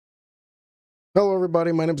Hello,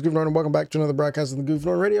 everybody. My name is Goof Norton. Welcome back to another broadcast of the Goof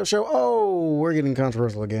Norton Radio Show. Oh, we're getting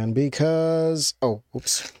controversial again because... Oh,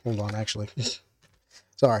 oops. Hold on, actually.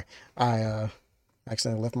 Sorry. I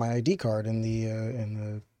accidentally left my ID card in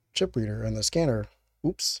the chip reader and the scanner.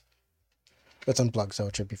 Oops. It's unplugged, so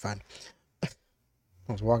it should be fine. I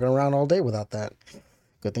was walking around all day without that.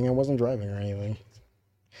 Good thing I wasn't driving or anything.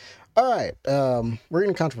 All right. We're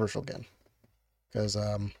getting controversial again because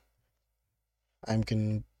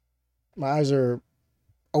my eyes are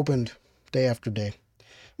opened day after day,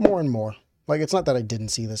 more and more. Like, it's not that I didn't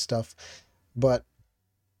see this stuff, but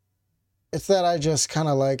it's that I just kind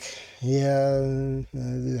of like, yeah,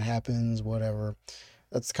 it happens, whatever.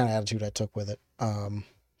 That's the kind of attitude I took with it.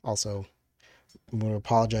 Also, I'm going to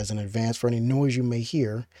apologize in advance for any noise you may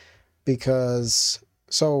hear because,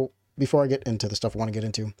 so before I get into the stuff I want to get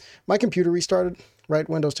into, my computer restarted, right?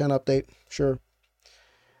 Windows 10 update, sure.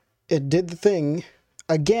 It did the thing.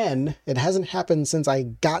 Again, it hasn't happened since I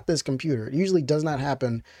got this computer. It usually does not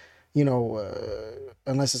happen,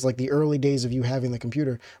 unless it's like the early days of you having the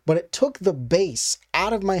computer. But it took the bass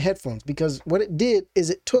out of my headphones because what it did is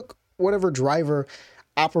it took whatever driver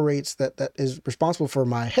operates that is responsible for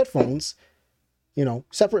my headphones,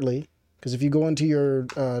 separately. Because if you go into your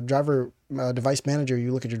driver device manager,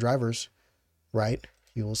 you look at your drivers, right?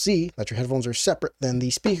 You will see that your headphones are separate than the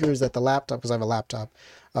speakers that the laptop, because I have a laptop,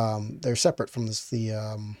 they're separate from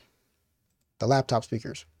the laptop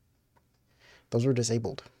speakers. Those were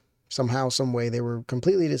disabled. Somehow, some way, they were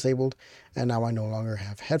completely disabled, and now I no longer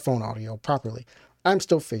have headphone audio properly. I'm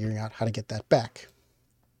still figuring out how to get that back.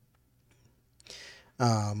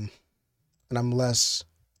 And I'm less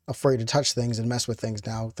afraid to touch things and mess with things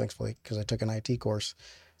now, thankfully, because I took an IT course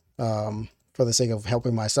for the sake of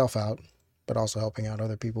helping myself out, but also helping out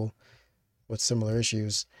other people with similar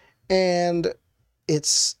issues. And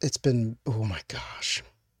it's been, oh my gosh,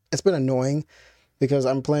 it's been annoying because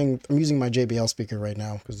I'm using my JBL speaker right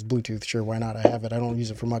now because it's Bluetooth. Sure, why not? I have it. I don't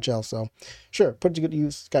use it for much else. So sure, put it to good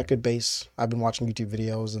use. It's got good bass. I've been watching YouTube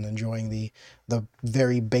videos and enjoying the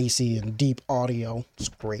very bassy and deep audio. It's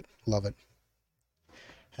great. Love it.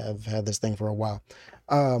 Have had this thing for a while.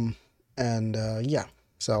 Yeah.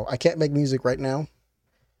 So I can't make music right now.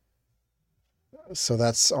 So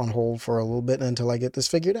that's on hold for a little bit until I get this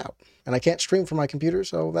figured out. And I can't stream from my computer,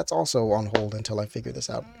 so that's also on hold until I figure this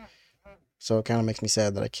out. So it kind of makes me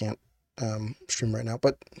sad that I can't stream right now,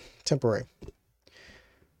 but temporary.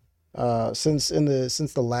 Since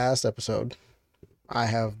the last episode, I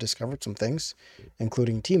have discovered some things,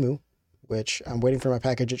 including Temu, which I'm waiting for my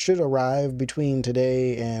package. It should arrive between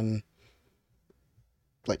today and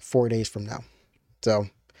like 4 days from now. So,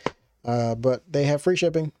 but they have free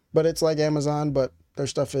shipping. But it's like Amazon, but their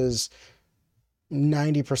stuff is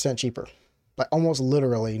 90% cheaper. Like almost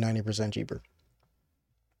literally 90% cheaper.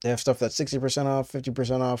 They have stuff that's 60% off,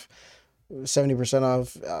 50% off, 70%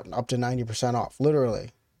 off, up to 90% off. Literally.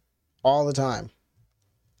 All the time.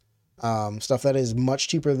 Stuff that is much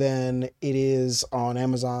cheaper than it is on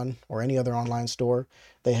Amazon or any other online store.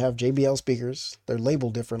 They have JBL speakers. They're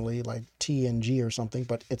labeled differently, like T and G or something,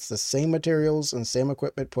 but it's the same materials and same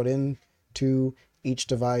equipment put into each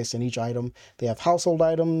device and each item. They have household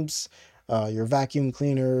items, your vacuum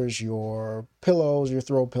cleaners, your pillows, your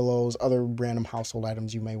throw pillows, other random household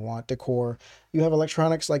items you may want, decor. You have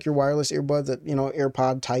electronics like your wireless earbuds that,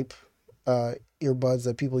 AirPod type earbuds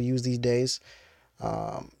that people use these days.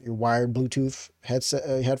 Your wired Bluetooth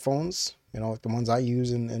headphones, like the ones I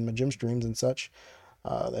use in my gym streams and such.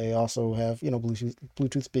 They also have,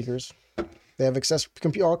 Bluetooth speakers. They have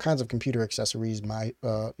all kinds of computer accessories.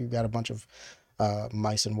 You've got a bunch of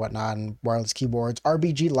mice and whatnot, and wireless keyboards,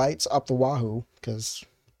 RGB lights up the wahoo, because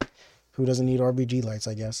who doesn't need RGB lights,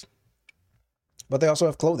 I guess. But they also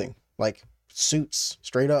have clothing, like suits,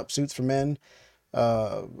 straight up suits for men,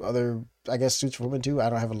 other, I guess, suits for women too. I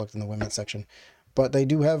haven't looked in the women's section, but they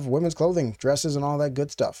do have women's clothing, dresses, and all that good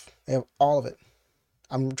stuff. They have all of it.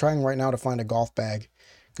 I'm trying right now to find a golf bag,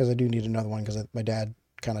 because I do need another one, because my dad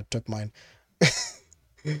kind of took mine,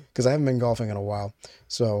 because I haven't been golfing in a while,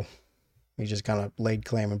 so he just kind of laid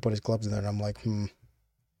claim and put his clubs in there, and I'm like, And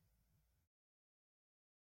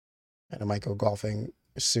I might go golfing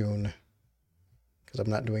soon, because I'm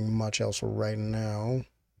not doing much else right now.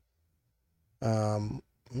 I'm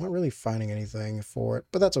not really finding anything for it,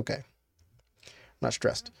 but that's okay. I'm not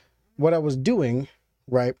stressed. What I was doing,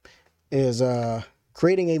 right, is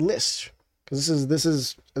creating a list, because this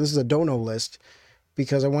is a dono list,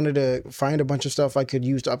 because I wanted to find a bunch of stuff I could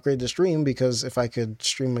use to upgrade the stream, because if I could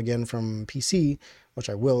stream again from PC, which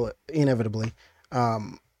I will inevitably,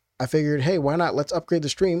 I figured, hey, why not? Let's upgrade the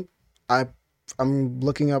stream. I'm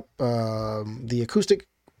looking up the acoustic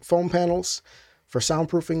foam panels for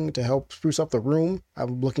soundproofing to help spruce up the room.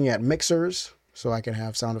 I'm looking at mixers so I can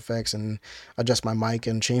have sound effects and adjust my mic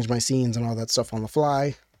and change my scenes and all that stuff on the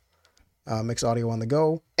fly. Mix audio on the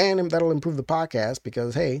go, and that'll improve the podcast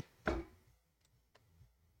because, hey,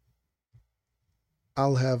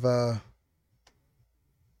 I'll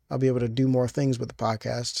be able to do more things with the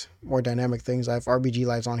podcast, more dynamic things. I have RBG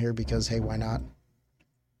lights on here because, hey, why not?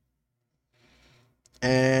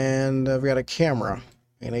 And I've got a camera,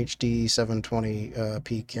 an HD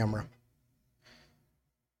 720p camera,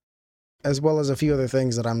 as well as a few other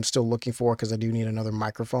things that I'm still looking for because I do need another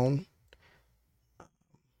microphone.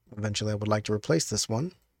 Eventually, I would like to replace this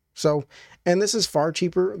one. So, and this is far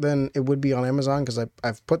cheaper than it would be on Amazon because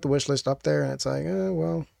I've put the wish list up there and it's like,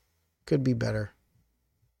 well, could be better.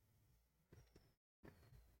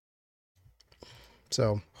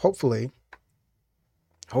 So hopefully,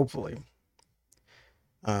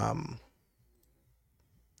 I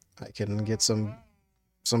can get some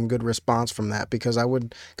good response from that because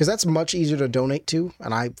that's much easier to donate to.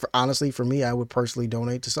 And honestly, for me, I would personally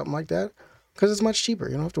donate to something like that. Because it's much cheaper.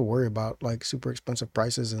 You don't have to worry about like super expensive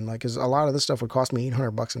prices and because a lot of this stuff would cost me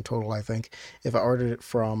 $800 in total, I think, if I ordered it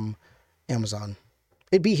from Amazon.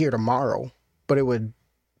 It'd be here tomorrow, but it would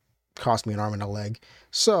cost me an arm and a leg.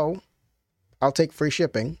 So I'll take free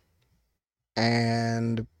shipping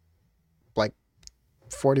and like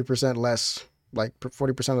 40% less, like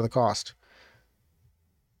 40% of the cost.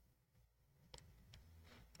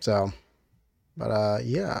 So, but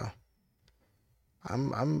yeah.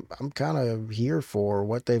 I'm kind of here for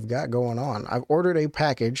what they've got going on. I've ordered a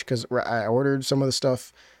package because I ordered some of the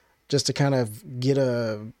stuff just to kind of get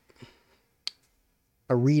a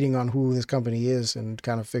reading on who this company is and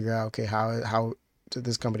kind of figure out, okay, how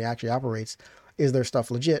this company actually operates. Is their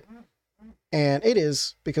stuff legit? And it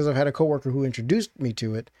is, because I've had a coworker who introduced me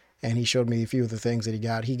to it and he showed me a few of the things that he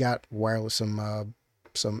got. He got wireless, some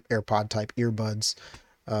AirPod type earbuds.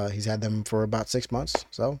 He's had them for about 6 months.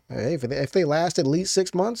 So, hey, if they last at least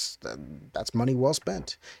 6 months, that's money well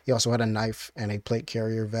spent. He also had a knife and a plate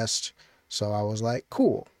carrier vest. So I was like,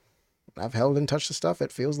 cool. I've held and touched the stuff.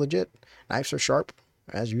 It feels legit. Knives are sharp,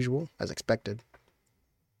 as usual, as expected.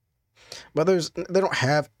 But they don't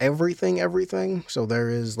have everything. So there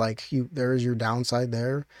is your downside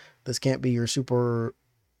there. This can't be your super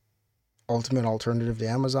ultimate alternative to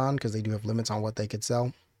Amazon because they do have limits on what they could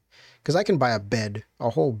sell. Because I can buy a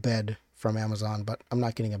whole bed from Amazon, but I'm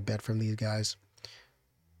not getting a bed from these guys.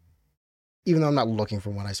 Even though I'm not looking for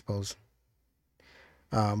one, I suppose.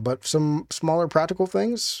 But some smaller practical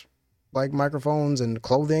things, like microphones and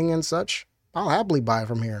clothing and such, I'll happily buy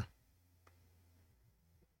from here.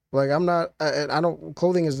 Like,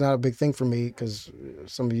 clothing is not a big thing for me, because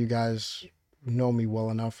some of you guys know me well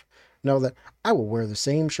enough, know that I will wear the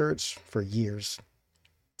same shirts for years.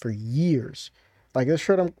 For years. Like this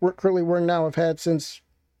shirt I'm currently wearing now, I've had since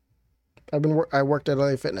I worked at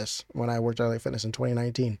LA Fitness, when I worked at LA Fitness in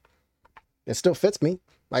 2019. It still fits me.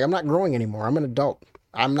 Like, I'm not growing anymore. I'm an adult.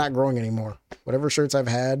 I'm not growing anymore. Whatever shirts I've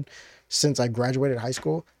had since I graduated high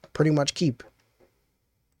school, pretty much keep.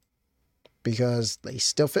 Because they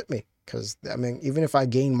still fit me. Because, I mean, even if I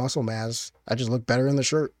gain muscle mass, I just look better in the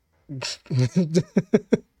shirt.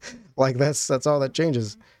 Like, that's all that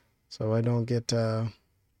changes. So I don't get...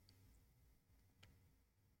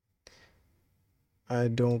 I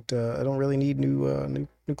don't really need new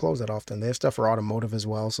clothes that often. They have stuff for automotive as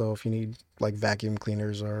well. So if you need like vacuum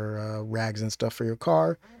cleaners or rags and stuff for your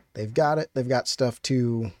car, they've got it. They've got stuff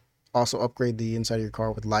to also upgrade the inside of your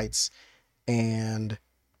car with lights and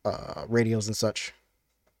radios and such.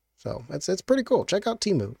 So it's pretty cool. Check out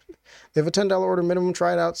Temu. They have a $10 order minimum.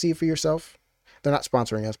 Try it out. See it for yourself. They're not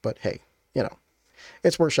sponsoring us, but hey,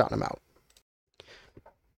 it's worth shouting them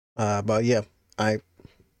out. But yeah, I'm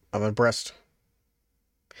impressed.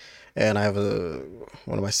 And I have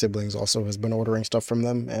one of my siblings also has been ordering stuff from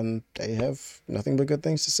them, and they have nothing but good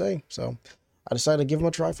things to say. So I decided to give them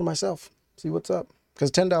a try for myself, see what's up.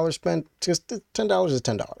 Because $10 spent, just $10 is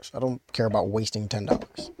 $10. I don't care about wasting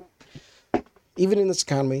 $10. Even in this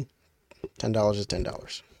economy, $10 is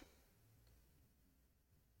 $10.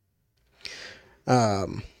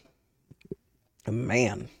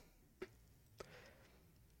 Man.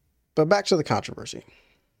 But back to the controversy.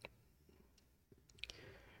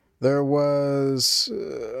 There was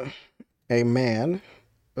a man,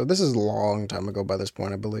 this is a long time ago by this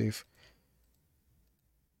point, I believe.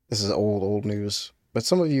 This is old news. But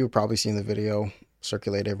some of you have probably seen the video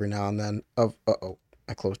circulate every now and then of,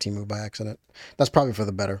 I closed Temu by accident. That's probably for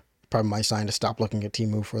the better. Probably my sign to stop looking at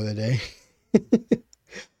Temu for the day.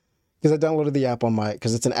 Because I downloaded the app on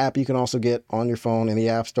because it's an app you can also get on your phone in the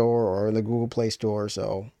App Store or in the Google Play Store.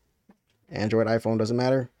 So Android, iPhone, doesn't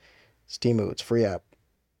matter. It's Temu. It's a free app.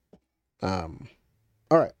 All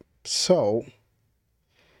right. So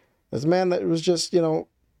there's a man that was just,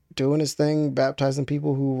 doing his thing, baptizing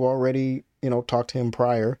people who've already, talked to him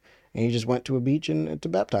prior. And he just went to a beach and to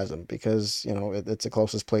baptize them because, it's the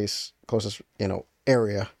closest,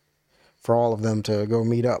 area for all of them to go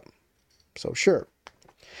meet up. So sure.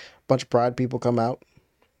 Bunch of Pride people come out,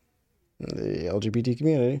 the LGBT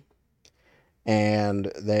community, and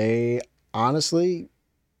they honestly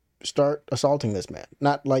start assaulting this man.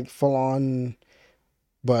 Not like full on,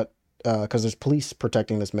 but because there's police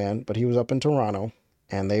protecting this man, but he was up in Toronto,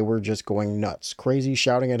 and they were just going nuts. Crazy,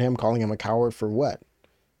 shouting at him, calling him a coward for what?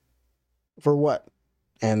 For what?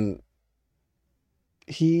 And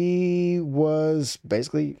he was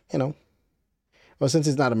basically, well, since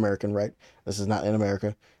he's not American, right? This is not in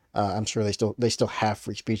America. I'm sure they still have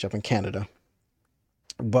free speech up in Canada.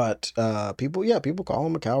 But people call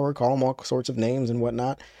him a coward, call him all sorts of names and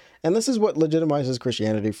whatnot. And this is what legitimizes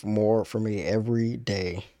Christianity for me every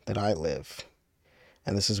day that I live.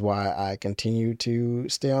 And this is why I continue to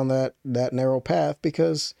stay on that narrow path,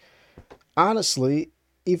 because honestly,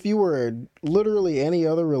 if you were literally any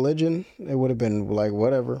other religion, it would have been like,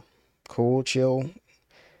 whatever, cool, chill.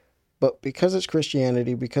 But because it's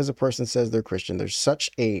Christianity, because a person says they're Christian, there's such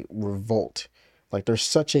a revolt. Like, there's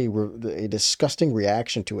such a disgusting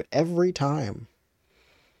reaction to it every time.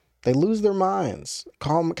 They lose their minds.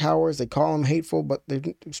 Call them cowards. They call them hateful, but they're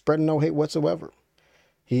spreading no hate whatsoever.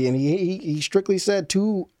 He strictly said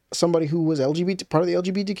to somebody who was LGBT, part of the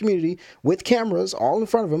LGBT community, with cameras all in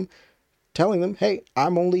front of him, telling them, hey,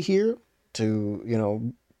 I'm only here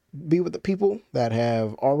to, be with the people that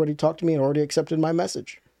have already talked to me and already accepted my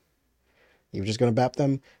message. He was just going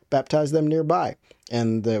to baptize them nearby.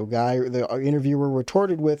 And the interviewer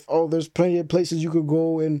retorted with, oh, there's plenty of places you could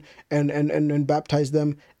go and baptize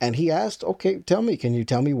them. And he asked, okay, can you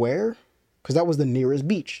tell me where? Because that was the nearest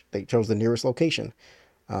beach. They chose the nearest location,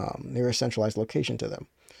 nearest centralized location to them.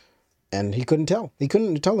 And he couldn't tell. He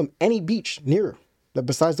couldn't tell them any beach nearer,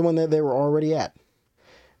 besides the one that they were already at.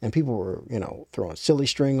 And people were, throwing silly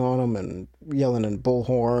string on him and yelling in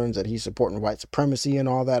bullhorns that he's supporting white supremacy and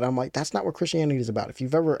all that. I'm like, that's not what Christianity is about. If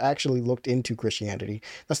you've ever actually looked into Christianity,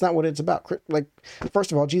 that's not what it's about. Like,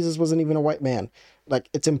 first of all, Jesus wasn't even a white man. Like,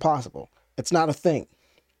 it's impossible. It's not a thing.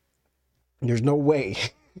 There's no way.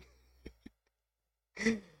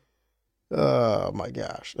 Oh my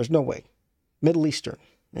gosh. There's no way. Middle Eastern.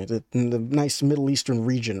 In the nice Middle Eastern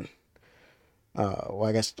region. Well,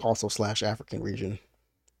 I guess also / African region.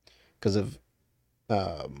 Because of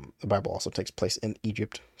the Bible also takes place in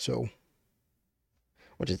Egypt,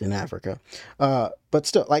 which is in Africa. But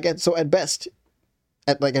still, at best,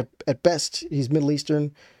 he's Middle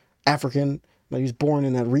Eastern, African, but he was born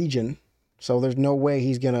in that region, so there's no way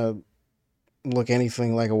he's gonna look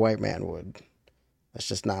anything like a white man would. That's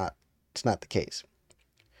just not. It's not the case.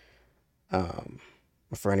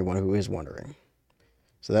 For anyone who is wondering,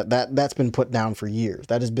 so that's been put down for years.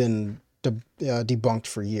 That has been debunked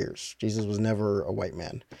for years. Jesus was never a white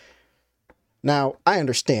man. Now, I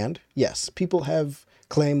understand, yes, people have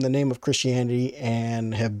claimed the name of Christianity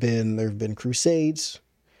and there have been crusades.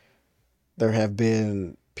 There have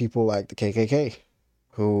been people like the KKK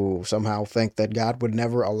who somehow think that God would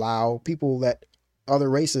never allow people that other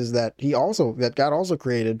races that God also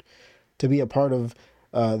created to be a part of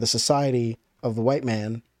the society of the white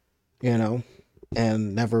man,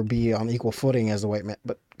 and never be on equal footing as the white man.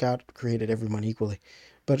 But God created everyone equally.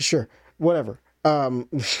 But sure, whatever. I'm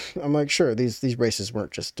like, sure, these races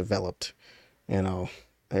weren't just developed,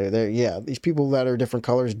 these people that are different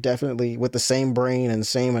colors, definitely with the same brain and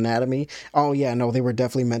same anatomy. Oh yeah, no, they were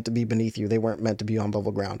definitely meant to be beneath you. They weren't meant to be on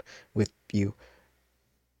level ground with you.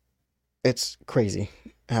 It's crazy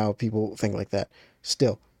how people think like that.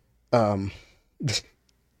 Still,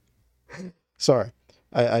 sorry.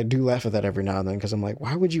 I do laugh at that every now and then because I'm like,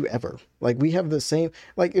 why would you ever? Like, we have the same,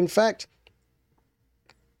 like, in fact,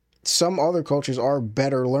 some other cultures are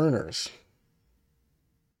better learners.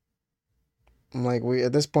 I'm like,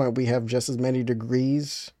 at this point, we have just as many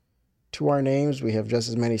degrees to our names. We have just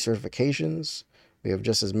as many certifications. We have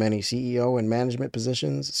just as many CEO and management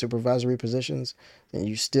positions, supervisory positions. And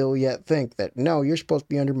you still yet think that, no, you're supposed to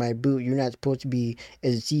be under my boot. You're not supposed to be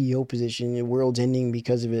as a CEO position. The world's ending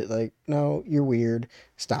because of it. Like, no, you're weird.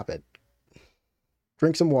 Stop it.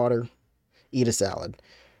 Drink some water. Eat a salad.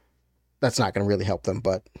 That's not going to really help them,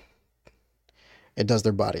 but it does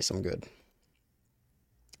their body some good.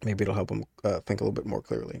 Maybe it'll help them think a little bit more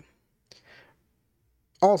clearly.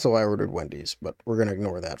 Also, I ordered Wendy's, but we're going to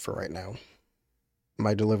ignore that for right now.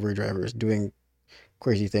 My delivery driver is doing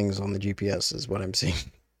crazy things on the GPS is what I'm seeing.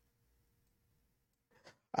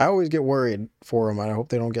 I always get worried for them. I hope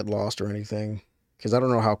they don't get lost or anything, because I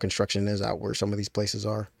don't know how construction is out where some of these places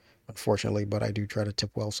are, unfortunately, but I do try to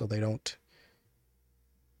tip well so they don't,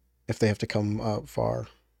 if they have to come far.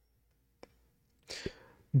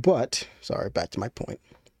 But, sorry, back to my point.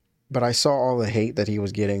 But I saw all the hate that he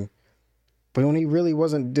was getting, but when he really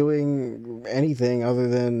wasn't doing anything other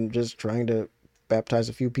than just trying to baptize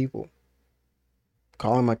a few people.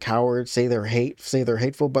 Call them a coward, say they're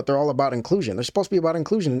hateful, but they're all about inclusion. They're supposed to be about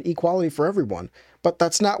inclusion and equality for everyone. But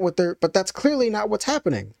that's clearly not what's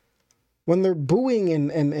happening. When they're booing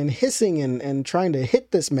and hissing and trying to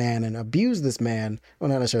hit this man and abuse this man, well,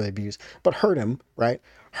 not necessarily abuse, but hurt him, right?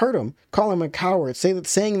 Hurt him, call him a coward, saying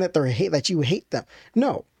that that you hate them.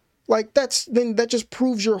 No. Like that just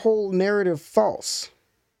proves your whole narrative false.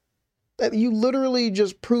 That you literally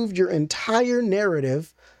just proved your entire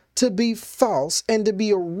narrative to be false and to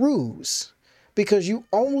be a ruse, because you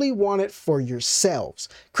only want it for yourselves.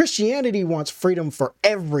 Christianity wants freedom for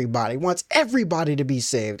everybody, wants everybody to be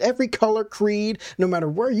saved, every color, creed, no matter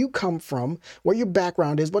where you come from, what your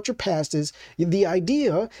background is, what your past is. The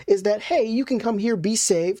idea is that, hey, you can come here, be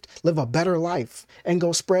saved, live a better life, and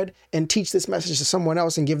go spread and teach this message to someone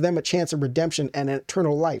else and give them a chance of redemption and an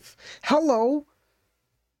eternal life. Hello.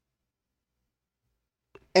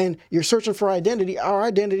 And you're searching for identity. Our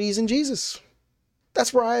identity is in Jesus.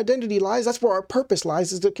 That's where our identity lies. That's where our purpose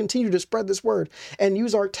lies, is to continue to spread this word and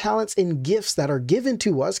use our talents and gifts that are given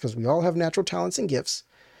to us, because we all have natural talents and gifts,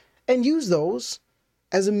 and use those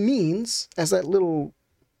as a means, as that little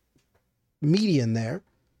median there,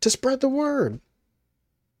 to spread the word.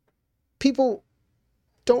 People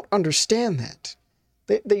don't understand that.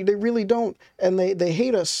 They really don't. And they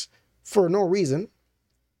hate us for no reason,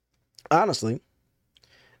 honestly.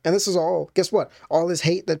 And this is all, guess what? All this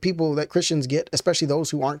hate that Christians get, especially those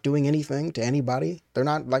who aren't doing anything to anybody. We're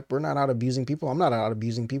not out abusing people. I'm not out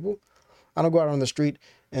abusing people. I don't go out on the street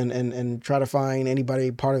and try to find anybody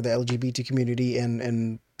part of the LGBT community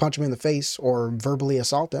and punch them in the face or verbally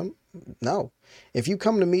assault them. No. If you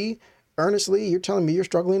come to me earnestly, you're telling me you're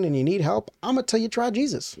struggling and you need help, I'm going to tell you try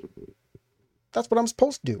Jesus. That's what I'm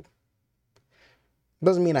supposed to do.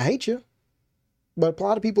 Doesn't mean I hate you. But a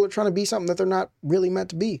lot of people are trying to be something that they're not really meant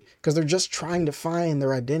to be, because they're just trying to find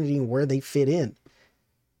their identity and where they fit in.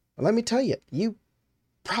 But let me tell you, you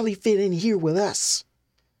probably fit in here with us.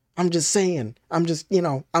 I'm just saying, I'm just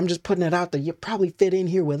putting it out there. You probably fit in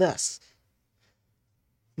here with us.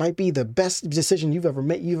 Might be the best decision you've ever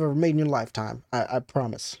made in your lifetime. I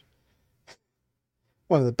promise.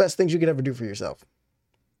 One of the best things you could ever do for yourself.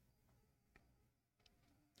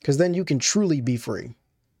 Because then you can truly be free.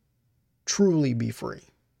 Truly be free.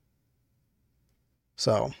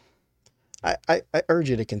 So I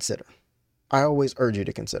urge you to consider. I always urge you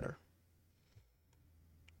to consider.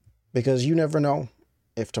 Because you never know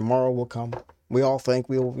if tomorrow will come. We all think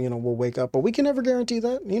we'll wake up, but we can never guarantee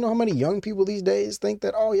that. You know how many young people these days think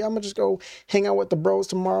that, oh yeah, I'm gonna just go hang out with the bros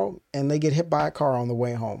tomorrow, and they get hit by a car on the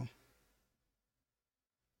way home.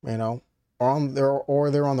 You know,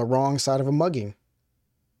 or they're on the wrong side of a mugging.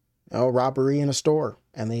 Robbery in a store,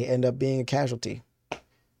 and they end up being a casualty.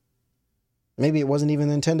 Maybe it wasn't even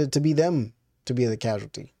intended to be them to be the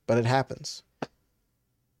casualty, but it happens.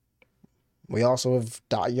 We also have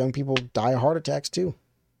young people die of heart attacks too.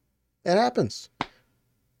 It happens.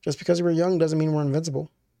 Just because we're young doesn't mean we're invincible.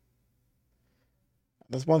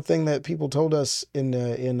 That's one thing that people told us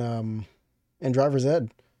in driver's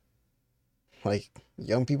ed. Like,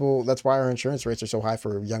 young people, that's why our insurance rates are so high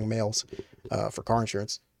for young males, for car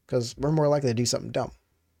insurance. Because we're more likely to do something dumb.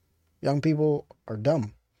 Young people are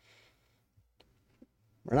dumb.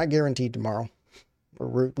 We're not guaranteed tomorrow.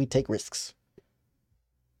 We take risks.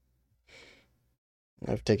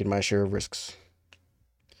 I've taken my share of risks.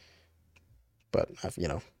 But I've,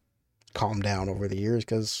 calmed down over the years,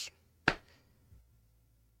 because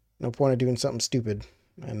no point of doing something stupid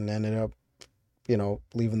and ended up,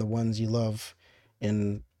 leaving the ones you love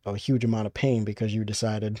in a huge amount of pain because you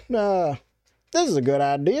decided, nah, this is a good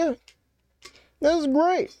idea. This is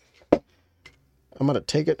great. I'm going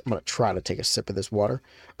to try to take a sip of this water.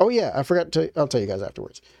 Oh yeah, I forgot to, I'll tell you guys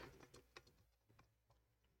afterwards.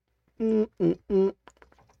 There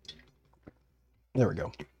we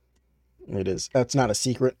go. It is. That's not a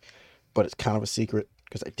secret, but it's kind of a secret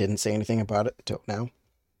because I didn't say anything about it until now.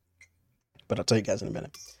 But I'll tell you guys in a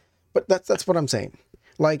minute. But that's what I'm saying.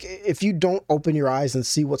 Like, if you don't open your eyes and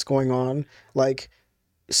see what's going on, like,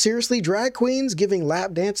 seriously, drag queens giving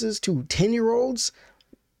lap dances to 10-year-olds?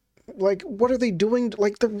 Like, what are they doing?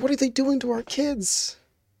 Like, what are they doing to our kids?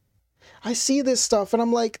 I see this stuff and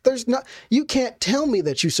I'm like, you can't tell me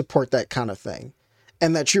that you support that kind of thing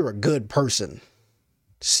and that you're a good person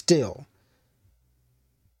still.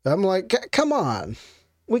 I'm like, come on.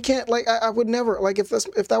 We can't, like, I would never, like, if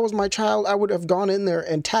that was my child, I would have gone in there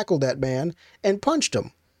and tackled that man and punched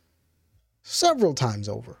him several times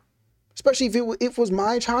over. Especially if it was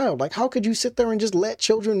my child. Like, how could you sit there and just let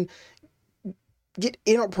children get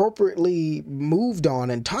inappropriately moved on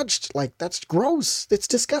and touched? Like, that's gross. It's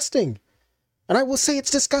disgusting. And I will say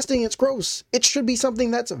it's disgusting. It's gross. It should be something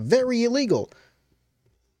that's very illegal.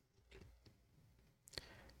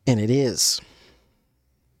 And it is.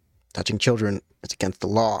 Touching children is against the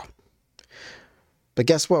law. But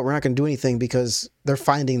guess what? We're not going to do anything because they're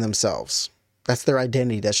finding themselves. That's their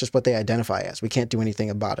identity. That's just what they identify as. We can't do anything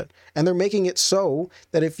about it. And they're making it so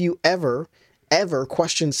that if you ever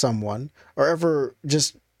question someone or ever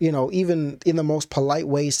just, even in the most polite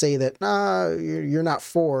way say that, nah, you're not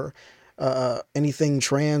for anything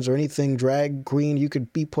trans or anything drag queen, you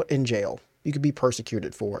could be put in jail. You could be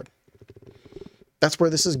persecuted for it. That's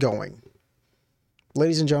where this is going.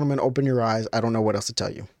 Ladies and gentlemen, open your eyes. I don't know what else to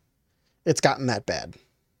tell you. It's gotten that bad.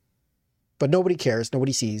 But nobody cares.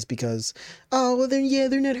 Nobody sees because, oh, well,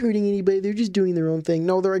 they're not hurting anybody. They're just doing their own thing.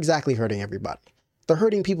 No, they're exactly hurting everybody. They're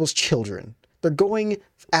hurting people's children. They're going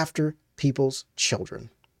after people's children.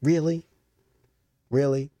 Really?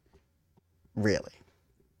 Really? Really?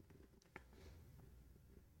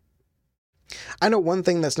 I know one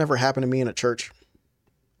thing that's never happened to me in a church.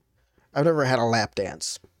 I've never had a lap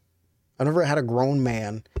dance. I've never had a grown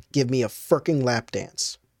man give me a fricking lap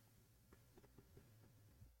dance.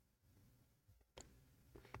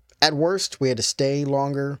 At worst, we had to stay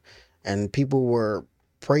longer, and people were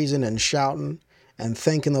praising and shouting and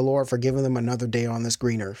thanking the Lord for giving them another day on this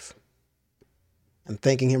green earth. And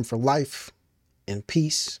thanking him for life and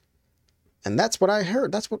peace. And that's what I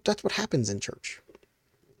heard. That's what happens in church.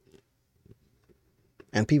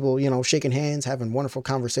 And people, shaking hands, having wonderful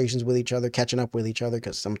conversations with each other, catching up with each other,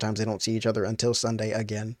 because sometimes they don't see each other until Sunday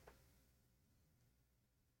again.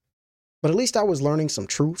 But at least I was learning some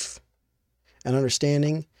truth and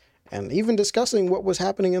understanding and even discussing what was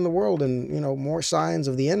happening in the world and, more signs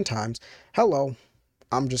of the end times. Hello.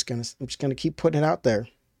 I'm just going to keep putting it out there.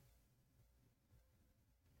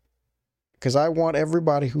 Because I want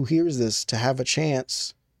everybody who hears this to have a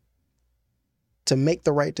chance to make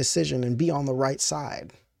the right decision and be on the right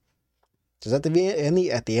side. Because at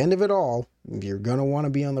the end of it all, you're going to want to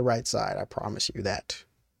be on the right side. I promise you that.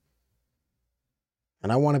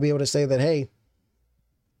 And I want to be able to say that, hey,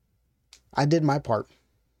 I did my part.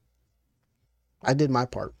 I did my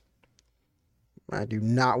part. I do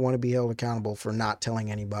not want to be held accountable for not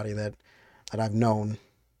telling anybody that I've known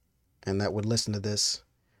and that would listen to this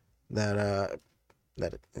that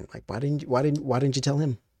like, why didn't you tell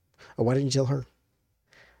him? Or why didn't you tell her?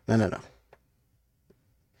 No.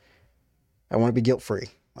 I want to be guilt-free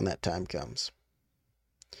when that time comes.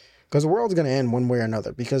 Because the world's going to end one way or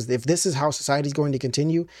another. Because if this is how society's going to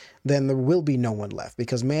continue, then there will be no one left.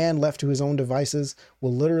 Because man left to his own devices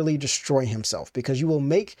will literally destroy himself. Because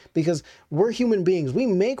we're human beings. We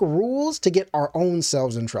make rules to get our own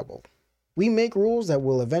selves in trouble. We make rules that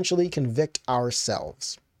will eventually convict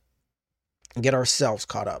ourselves. And get ourselves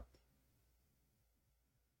caught up.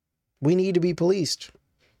 We need to be policed.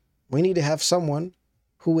 We need to have someone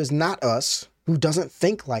who is not us, who doesn't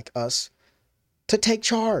think like us, to take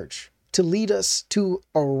charge, to lead us to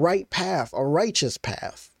a right path, a righteous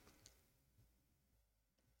path.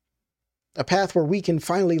 A path where we can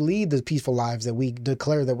finally lead the peaceful lives that we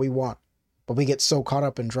declare that we want, but we get so caught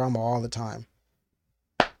up in drama all the time.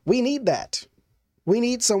 We need that. We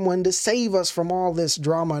need someone to save us from all this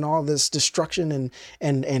drama and all this destruction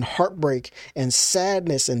and heartbreak and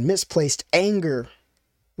sadness and misplaced anger.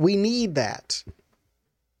 We need that.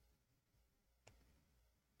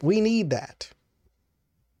 We need that.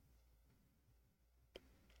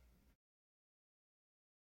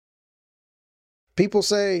 People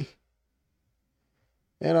say,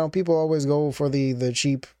 people always go for the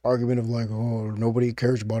cheap argument of like, oh, nobody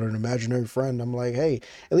cares about an imaginary friend. I'm like, hey,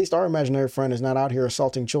 at least our imaginary friend is not out here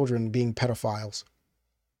assaulting children and being pedophiles.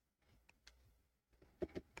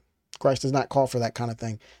 Christ does not call for that kind of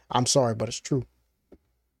thing. I'm sorry, but it's true.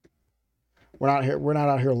 We're not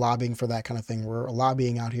out here lobbying for that kind of thing. We're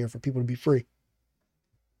lobbying out here for people to be free.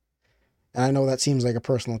 And I know that seems like a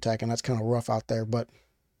personal attack and that's kind of rough out there, but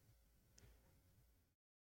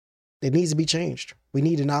it needs to be changed. We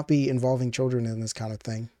need to not be involving children in this kind of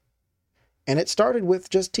thing. And it started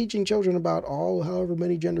with just teaching children about however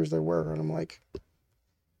many genders there were. And I'm like,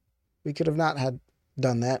 we could have not had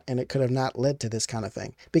done that, and it could have not led to this kind of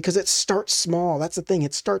thing, because it starts small. That's the thing.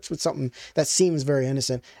 It starts with something that seems very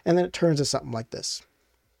innocent, and then it turns to something like this.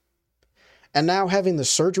 And now having the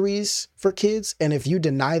surgeries for kids, and if you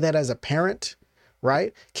deny that as a parent,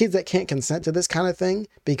 right? Kids that can't consent to this kind of thing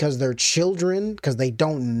because they're children, because they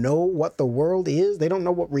don't know what the world is. They don't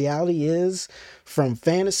know what reality is from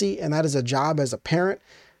fantasy. And that is a job as a parent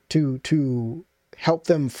to help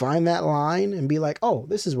them find that line and be like, oh,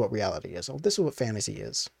 this is what reality is. Oh, this is what fantasy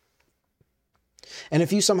is. And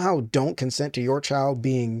if you somehow don't consent to your child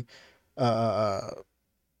being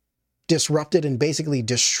disrupted and basically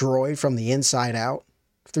destroyed from the inside out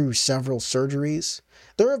through several surgeries,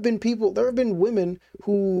 there have been women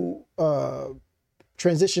who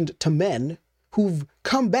transitioned to men who've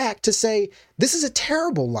come back to say, this is a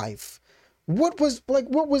terrible life. What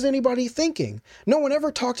was anybody thinking? No one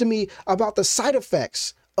ever talked to me about the side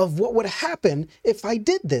effects of what would happen if I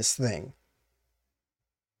did this thing.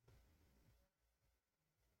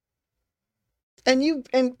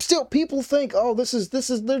 And still people think, oh, this is,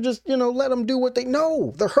 they're just, let them do what they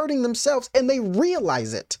know. They're hurting themselves and they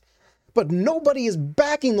realize it. But nobody is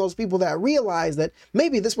backing those people that realize that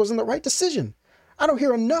maybe this wasn't the right decision. I don't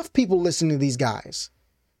hear enough people listening to these guys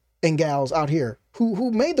and gals out here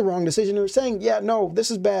who made the wrong decision and are saying, yeah, no,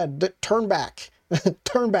 this is bad. Turn back.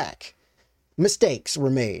 Turn back. Mistakes were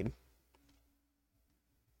made.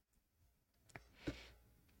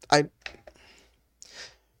 I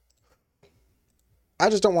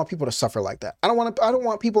just don't want people to suffer like that. I don't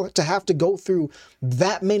want people to have to go through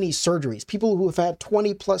that many surgeries. People who have had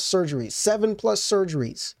 20 plus surgeries, 7 plus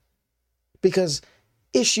surgeries, because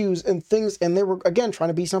issues and things, and they were, again, trying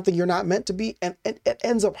to be something you're not meant to be, and it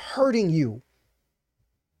ends up hurting you.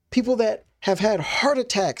 People that have had heart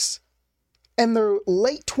attacks in their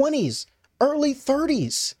late 20s, early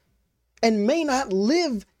 30s, and may not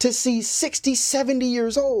live to see 60, 70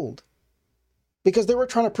 years old because they were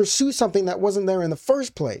trying to pursue something that wasn't there in the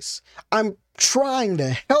first place. I'm trying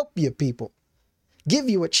to help you people, give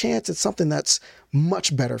you a chance at something that's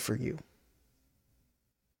much better for you.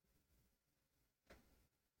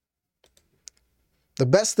 The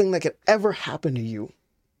best thing that could ever happen to you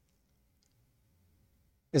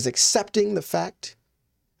is accepting the fact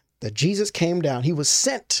that Jesus came down. He was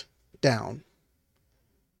sent down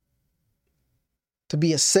to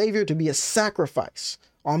be a savior, to be a sacrifice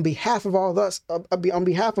on behalf of all of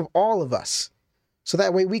us, so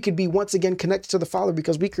that way we could be once again connected to the Father,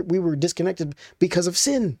 because we were disconnected because of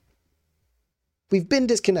sin. We've been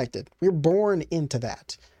disconnected. We're born into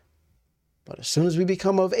that. But as soon as we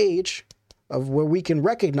become of age, of where we can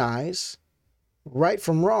recognize right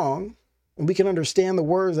from wrong, and we can understand the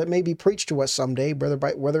words that may be preached to us someday,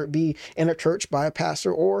 whether it be in a church by a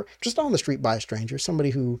pastor or just on the street by a stranger,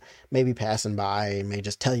 somebody who may be passing by and may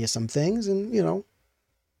just tell you some things, and,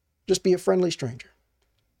 just be a friendly stranger.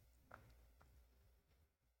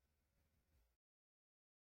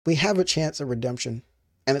 We have a chance at redemption,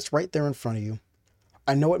 and it's right there in front of you.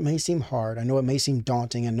 I know it may seem hard. I know it may seem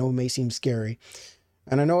daunting. I know it may seem scary.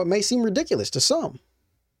 And I know it may seem ridiculous to some.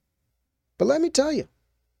 But let me tell you,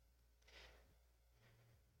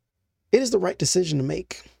 it is the right decision to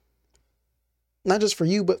make. Not just for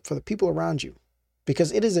you, but for the people around you.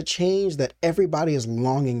 Because it is a change that everybody is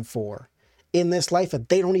longing for in this life, and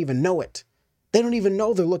they don't even know it. They don't even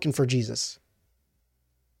know they're looking for Jesus.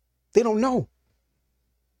 They don't know.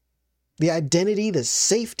 The identity, the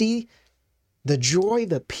safety, the joy,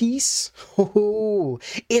 the peace,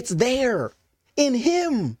 it's there in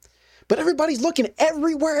Him. But everybody's looking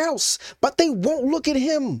everywhere else, but they won't look at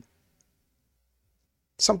Him.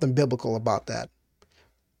 Something biblical about that.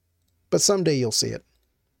 But someday you'll see it.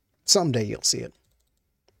 Someday you'll see it.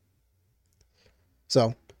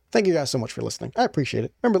 So, thank you guys so much for listening. I appreciate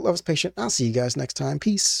it. Remember, love is patient. I'll see you guys next time.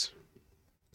 Peace.